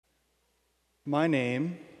My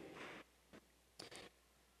name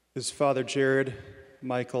is Father Jared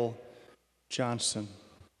Michael Johnson,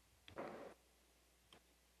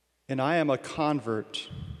 and I am a convert.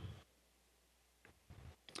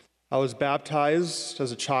 I was baptized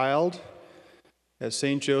as a child at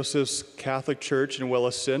St. Joseph's Catholic Church in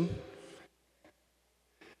Williston.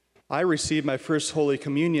 I received my first Holy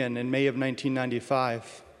Communion in May of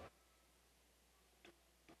 1995.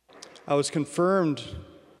 I was confirmed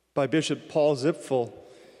by Bishop Paul Zipfel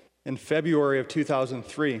in February of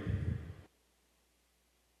 2003.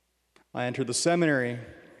 I entered the seminary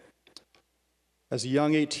as a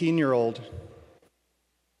young 18-year-old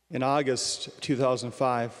in August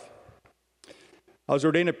 2005. I was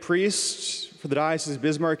ordained a priest for the Diocese of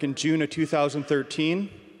Bismarck in June of 2013,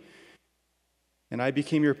 and I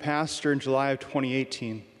became your pastor in July of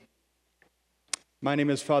 2018. My name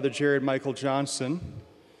is Father Jared Michael Johnson,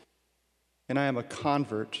 and I am a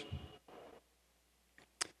convert.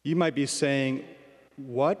 You might be saying,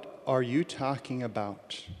 what are you talking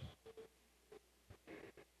about?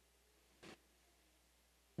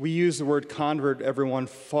 We use the word convert, everyone, in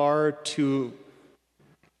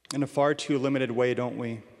a far too limited way, don't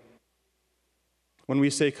we? When we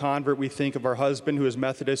say convert, we think of our husband who is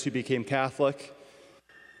Methodist who became Catholic.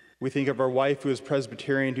 We think of our wife who is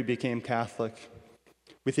Presbyterian who became Catholic.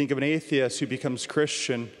 We think of an atheist who becomes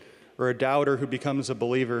Christian, or a doubter who becomes a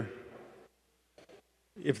believer.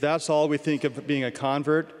 If that's all we think of being a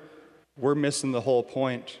convert, we're missing the whole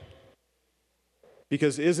point.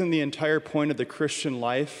 Because isn't the entire point of the Christian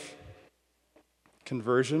life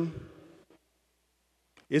conversion?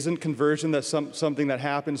 Isn't conversion that something that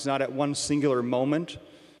happens not at one singular moment,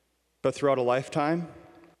 but throughout a lifetime?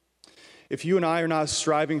 If you and I are not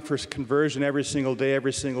striving for conversion every single day,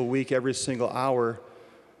 every single week, every single hour,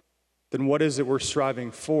 then what is it we're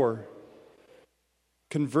striving for?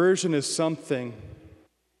 Conversion is something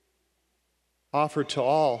offered to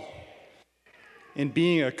all. And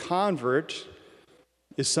being a convert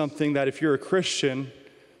is something that if you're a Christian,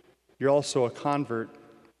 you're also a convert.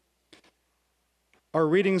 Our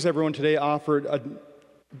readings, everyone, today offered a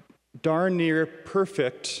darn near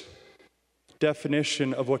perfect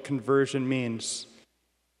definition of what conversion means.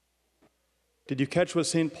 Did you catch what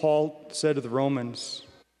St. Paul said to the Romans?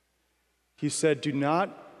 He said, "Do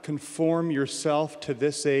not conform yourself to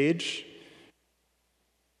this age,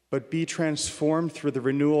 but be transformed through the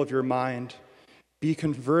renewal of your mind. Be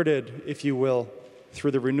converted, if you will, through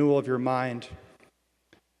the renewal of your mind."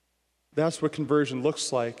 That's what conversion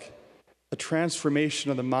looks like. A transformation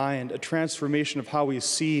of the mind, a transformation of how we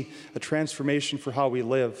see, a transformation for how we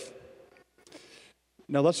live.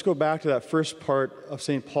 Now let's go back to that first part of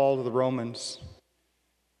St. Paul to the Romans.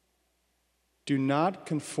 Do not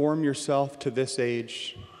conform yourself to this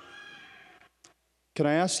age. Can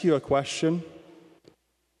I ask you a question?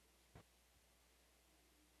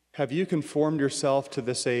 Have you conformed yourself to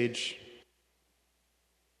this age?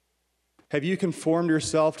 Have you conformed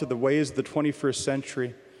yourself to the ways of the 21st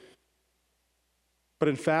century? But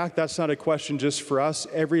in fact, that's not a question just for us.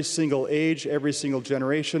 Every single age, every single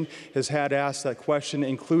generation has had asked that question,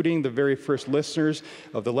 including the very first listeners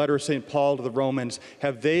of the letter of St. Paul to the Romans.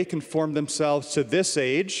 Have they conformed themselves to this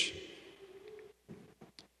age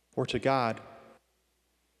or to God?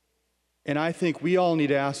 And I think we all need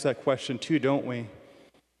to ask that question too, don't we?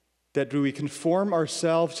 That do we conform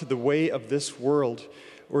ourselves to the way of this world,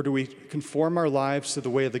 or do we conform our lives to the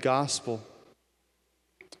way of the gospel?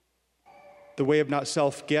 The way of not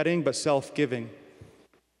self-getting, but self-giving.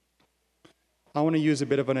 I want to use a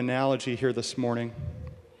bit of an analogy here this morning.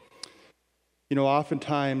 You know,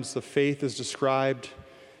 oftentimes the faith is described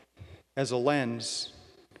as a lens,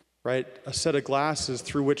 right? A set of glasses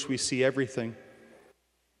through which we see everything.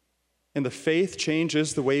 And the faith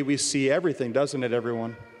changes the way we see everything, doesn't it,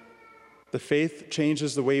 everyone? The faith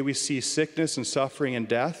changes the way we see sickness and suffering and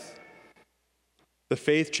death. The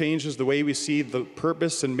faith changes the way we see the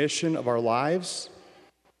purpose and mission of our lives.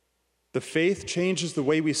 The faith changes the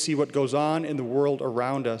way we see what goes on in the world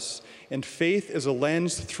around us. And faith is a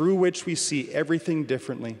lens through which we see everything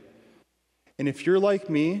differently. And if you're like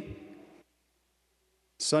me,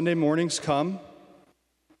 Sunday mornings come,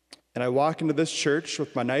 and I walk into this church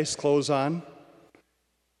with my nice clothes on,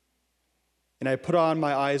 and I put on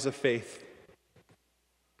my eyes of faith.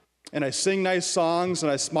 And I sing nice songs, and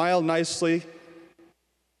I smile nicely,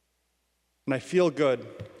 and I feel good.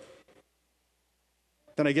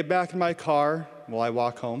 Then I get back in my car, well, I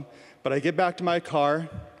walk home, but I get back to my car,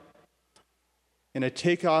 and I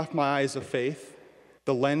take off my eyes of faith,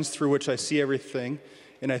 the lens through which I see everything,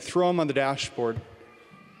 and I throw them on the dashboard.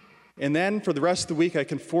 And then for the rest of the week, I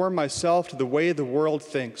conform myself to the way the world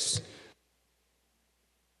thinks.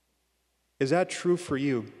 Is that true for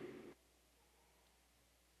you?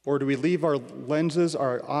 Or do we leave our lenses,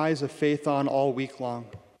 our eyes of faith on all week long?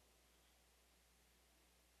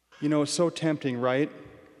 You know, it's so tempting, right?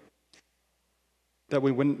 That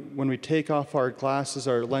when we take off our glasses,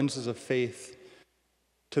 our lenses of faith,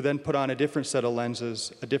 to then put on a different set of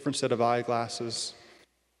lenses, a different set of eyeglasses.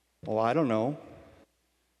 Well, I don't know.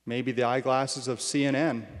 Maybe the eyeglasses of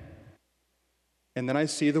CNN. And then I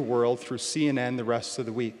see the world through CNN the rest of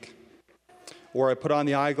the week. Or I put on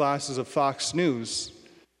the eyeglasses of Fox News,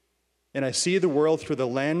 and I see the world through the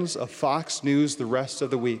lens of Fox News the rest of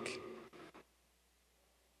the week.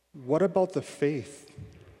 What about the faith?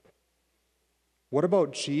 What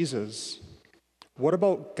about Jesus? What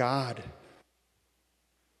about God?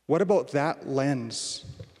 What about that lens?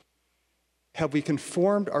 Have we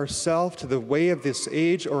conformed ourselves to the way of this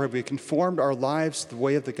age, or have we conformed our lives to the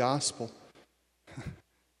way of the gospel?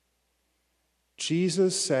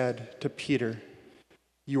 Jesus said to Peter,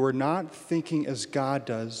 "You are not thinking as God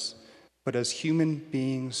does, but as human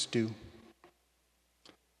beings do."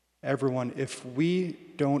 Everyone, if we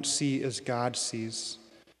don't see as God sees,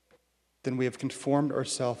 then we have conformed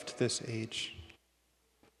ourselves to this age.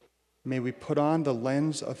 May we put on the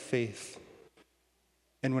lens of faith,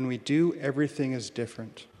 and when we do, everything is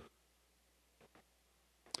different.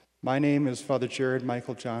 My name is Father Jared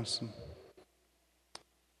Michael Johnson.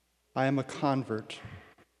 I am a convert,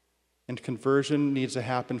 and conversion needs to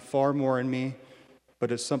happen far more in me,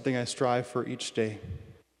 but it's something I strive for each day.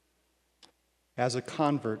 As a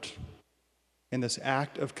convert, in this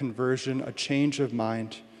act of conversion, a change of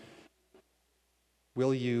mind,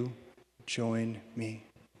 will you join me?